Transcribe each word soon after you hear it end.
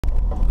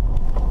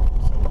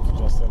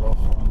off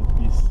one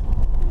piece.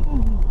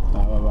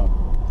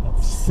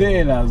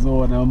 Sela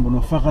zona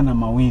mbonofaka na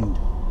mawindo.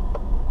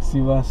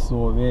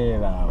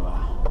 Sibasovela aba.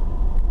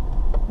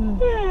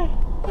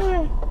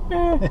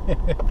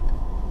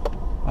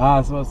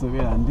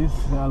 Sibasovela, and this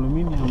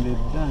aluminium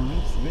they've done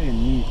looks very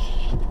neat.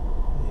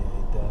 Yeah,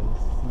 it does.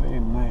 Very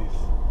nice.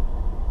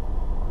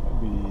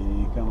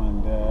 Maybe come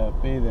and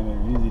pay them a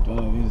visit one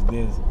of these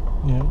days.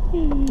 Yeah.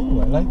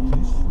 Oh, I like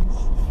this.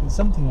 There's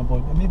something about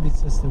it. Maybe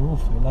it's just the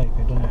roof I like.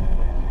 I don't know.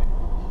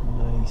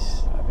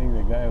 Nice. I think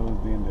the guy who's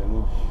doing the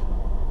roof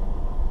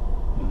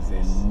is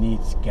a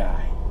neat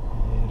guy.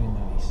 Very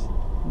nice.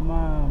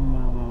 Mama,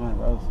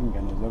 I was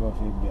thinking of the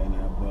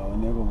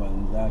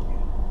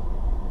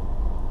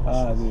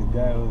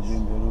guy who's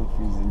in the roof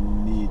is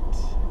neat.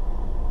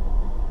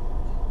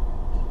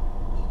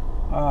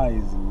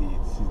 He's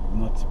neat. He's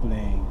not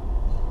playing.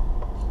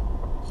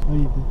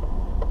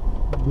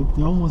 But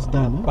they're almost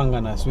done, huh?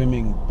 Pangana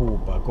swimming pool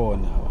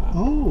pakona.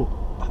 Oh.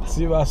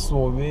 Siva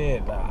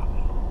sovela.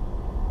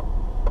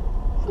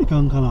 You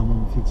can't come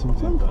and fix it.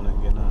 Ain't gonna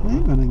get.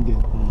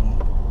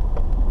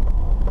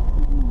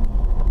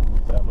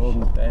 It's a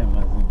long time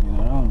as it's been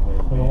around for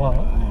a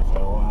while. For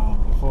a while.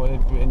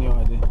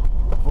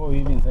 Before we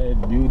even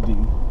started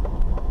building.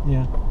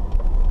 Yeah.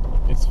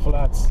 It's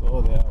flat,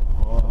 so there.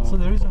 So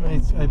the reason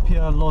I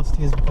appear lost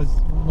here is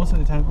because most of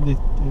the time, the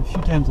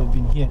few times I've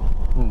been here,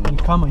 you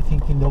come, I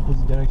think, in the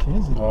opposite direction,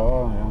 isn't it?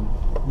 Oh, yeah.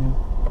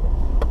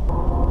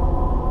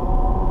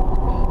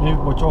 Maybe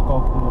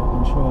Bochoka,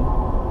 I'm sure,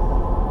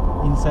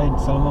 inside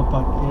Salma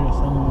Park area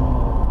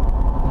somewhere.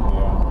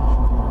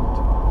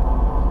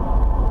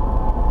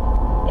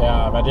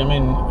 Yeah, but I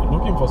mean,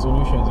 looking for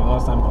solutions is not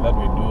something that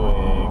we do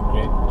a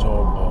great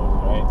job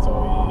of, right? So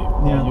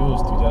we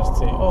used to just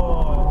say,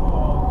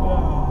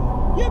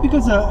 yeah,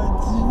 because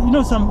you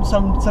know, some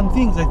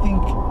things I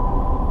think.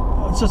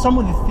 So some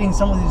of the things,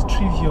 some of these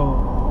trivial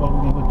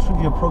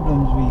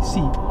problems we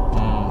see,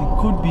 it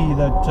could be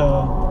that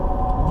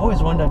I've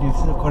always wondered if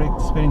it's the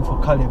correct spelling for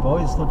Caleb. I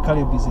always thought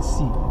Caleb is a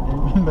C. I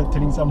remember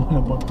telling someone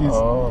about this.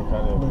 Oh,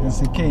 Caleb. But it's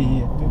a K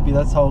here. Maybe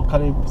that's how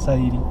Caleb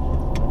Saidi.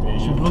 You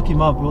should look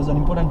him up. He was an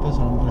important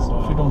person on this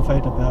freedom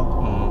fighter, perhaps.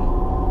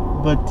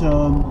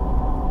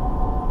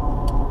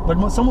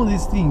 But some of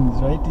these things,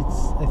 right?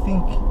 It's, I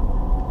think,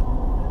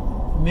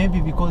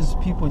 maybe because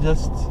people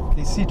just,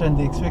 they sit and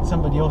they expect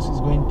somebody else is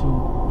going to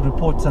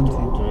report something.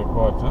 To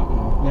report, huh?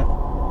 Yeah.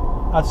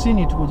 I've seen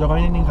it with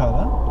Japanese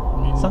color.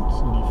 It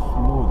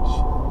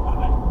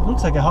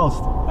looks like a house.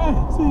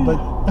 But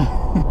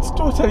it's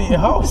totally a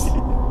house.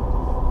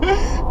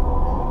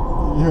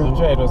 Yeah. I'm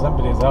sure it was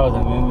somebody's house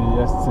and then they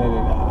just said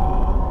it.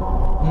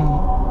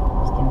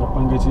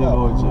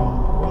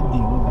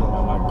 Wedding.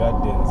 My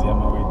gardens, my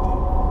wedding.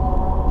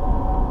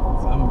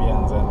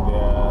 Zambians and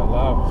their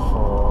love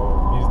for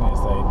business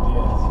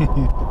ideas.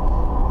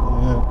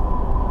 Yeah.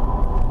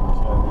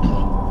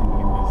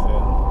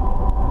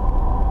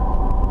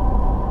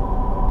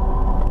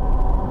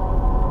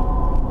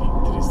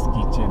 Beatrice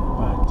kitchen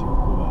party,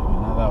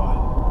 another one.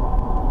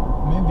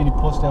 Maybe the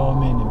post our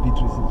men and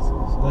Beatrice,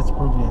 so that's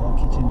probably a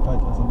kitchen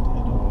party or something. I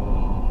don't know.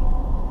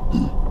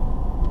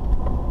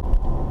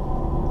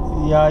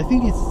 Yeah, I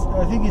think it's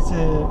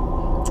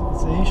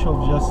an issue of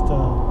just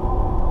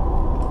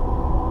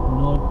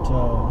not.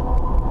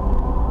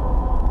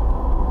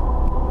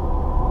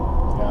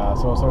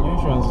 So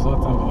solutions is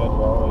not something that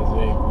we're always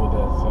very good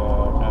at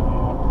coming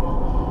up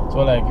with. So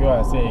like you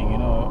are saying, you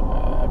know,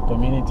 at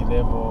community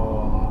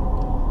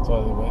level, so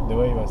the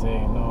way you were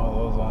saying, you know,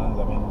 those ones,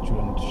 I mean,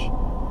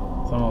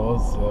 some of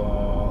those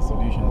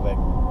solutions like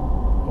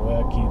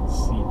where kids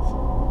sit,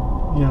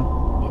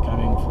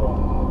 coming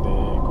from the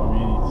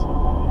community,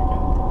 you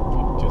can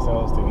put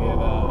yourselves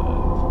together.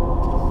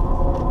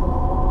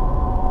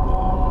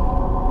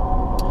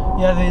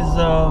 And,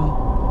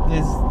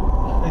 there's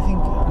I think,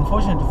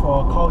 unfortunately for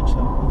our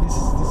culture, this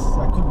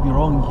I could be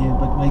wrong here,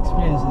 but my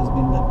experience has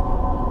been that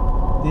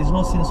there's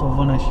no sense of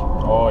ownership.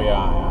 Oh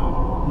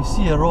yeah. You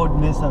see a road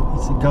mess up,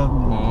 it's a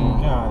government.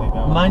 The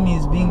government. Money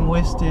is being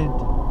wasted.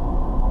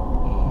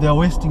 They are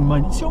wasting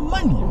money. It's your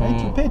money, right?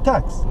 You pay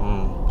tax.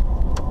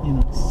 You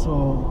know,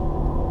 so.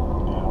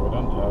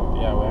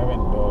 We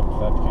haven't built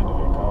that kind of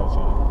a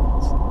culture.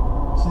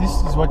 So this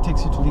is what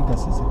takes you to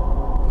Lagos, is it?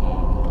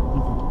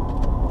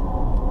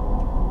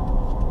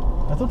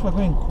 I thought we were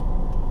going.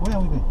 Where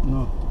are we going?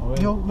 No.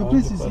 Your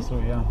place is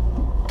here? Yeah.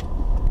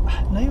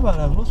 Naiva,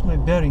 I've lost my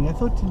bearing. I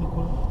thought you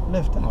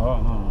left. Oh,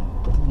 no.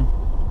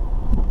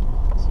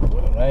 So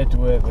right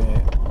where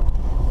the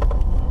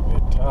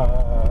tar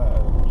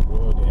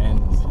road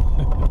ends.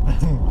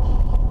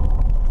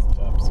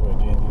 Chaps were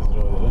doing this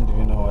road. They don't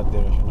even know what the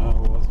rationale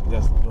was. We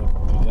just got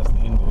to just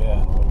end there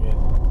and forget.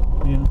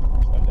 Yeah.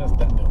 So I've just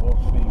done the whole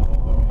thing all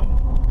the way.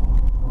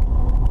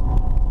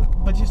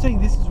 But you're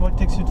saying this is what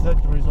takes you to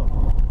that result?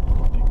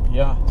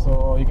 Yeah,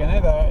 so you can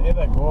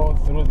either go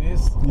through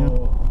this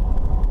or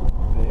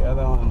the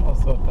other one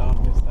also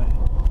down this side.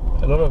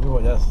 A lot of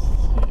people just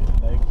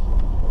like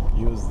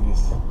use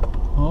this.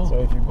 Oh. So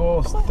if you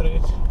go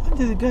straight, What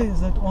are the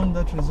guys that own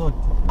that resort?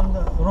 On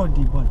the road,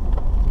 one.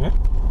 yeah?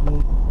 They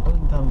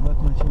don't have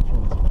that much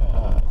influence.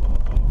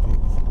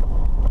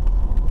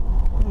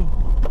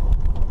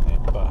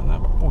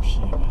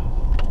 Pushing.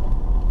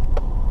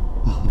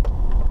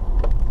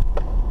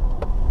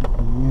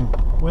 Yeah.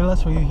 Where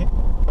else were you here?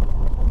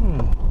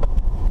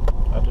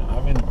 I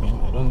haven't been.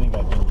 I don't think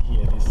I've been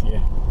here this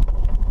year.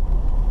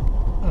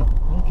 Oh,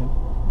 okay.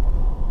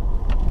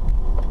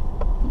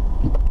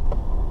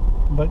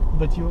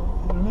 But you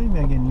remind me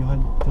again.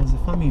 There was a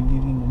family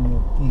living on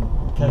your thing,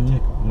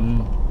 caretaker.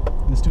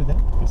 They're still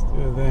there? It's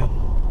still there.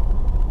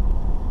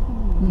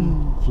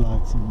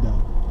 Flats and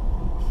down.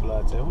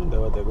 Flats. I wonder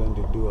what they're going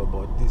to do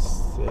about this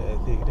thing.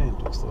 It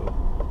didn't look so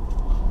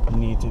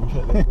neat. I'm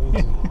sure they're going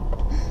to.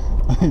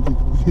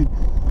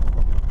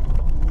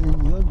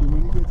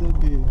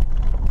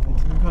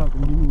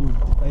 Meanwood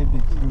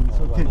Ibex.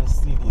 So Wana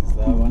cities,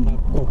 wana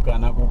kuka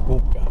na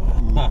kukuka.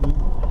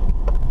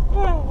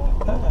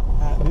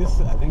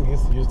 This, I think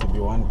this used to be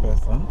one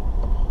person.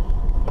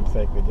 Looks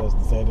like they just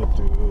decided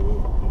to,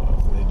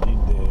 after they did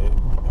the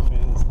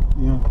fence,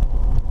 yeah.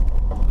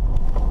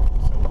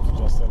 so to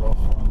just sell off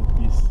one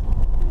piece.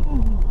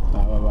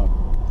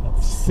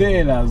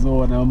 Sela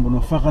zona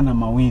mbonofaka na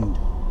mawindo.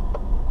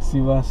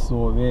 Siva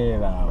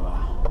sovela ba.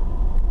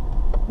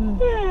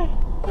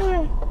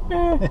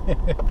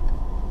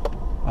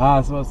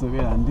 So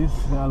severe, and this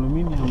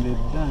aluminium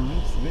they've done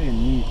looks very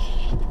neat.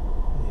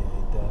 Yeah,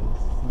 it does.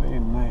 Very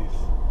nice.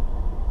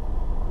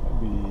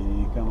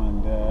 Maybe come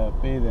and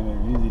pay them a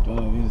visit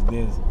one of these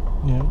days.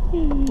 Yeah.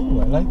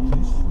 Oh, I like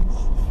this.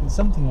 There's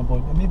something about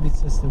it. Maybe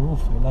it's just the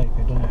roof I like.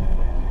 I don't know.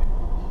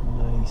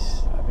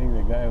 Nice. I think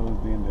the guy who's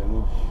doing the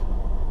roof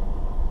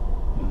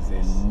is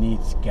a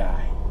neat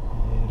guy.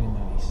 Very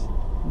nice.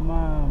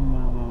 Mama,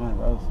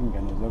 I was thinking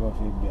I was going to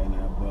figure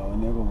out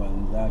never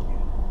banzake.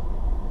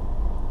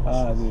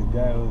 The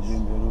guy who's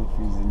in the roof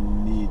is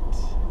neat.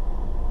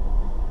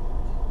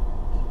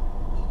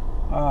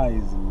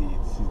 He's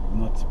neat. He's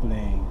not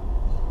playing.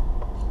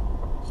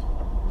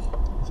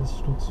 It just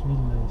looks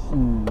really nice.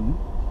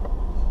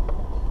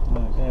 The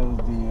guy who's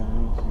doing the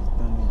roof has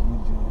done a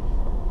good job.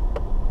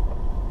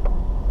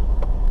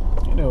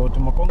 You know, to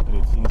my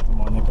concrete things to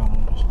my neck and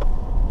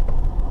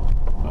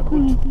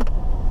good.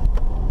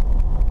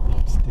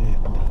 Stay.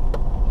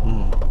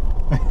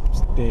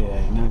 Stay.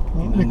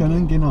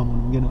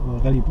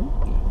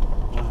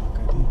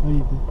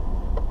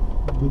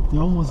 But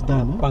they're almost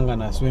done. Panga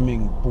na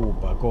swimming pool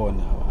pa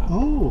kona.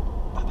 Oh.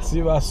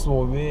 Siva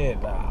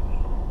sovela.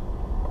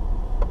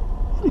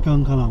 You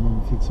can't come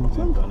and fix it.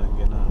 I'm gonna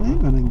get.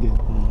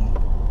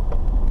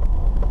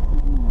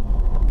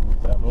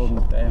 It's a long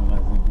time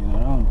as we've been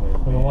around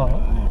for a while.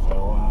 For a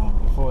while.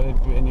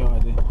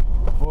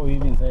 Before we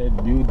even started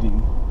building.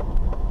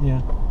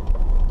 Yeah.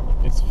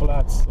 It's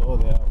flat, so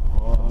they are.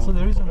 So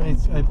the reason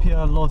I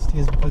appear lost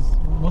here is because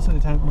most of the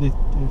time, the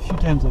few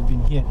times I've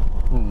been here,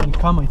 you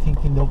come, I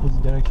think, in the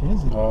opposite direction,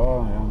 is it?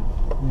 Oh,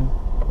 yeah.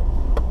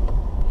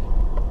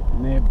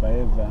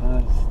 Neighbor,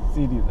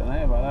 cities, and I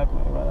have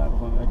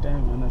from the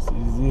time when I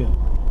see here.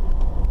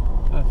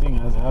 Nothing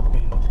has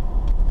happened.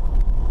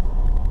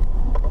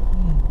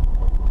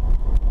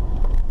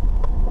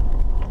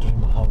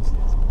 Dream houses.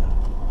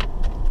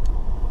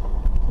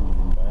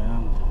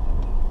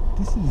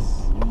 This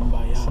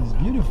is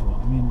beautiful.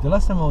 I mean, the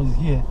last time I was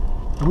here,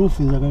 the roof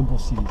is like a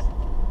series.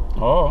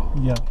 Oh.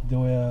 Yeah, they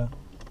were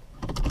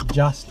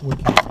just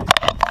working.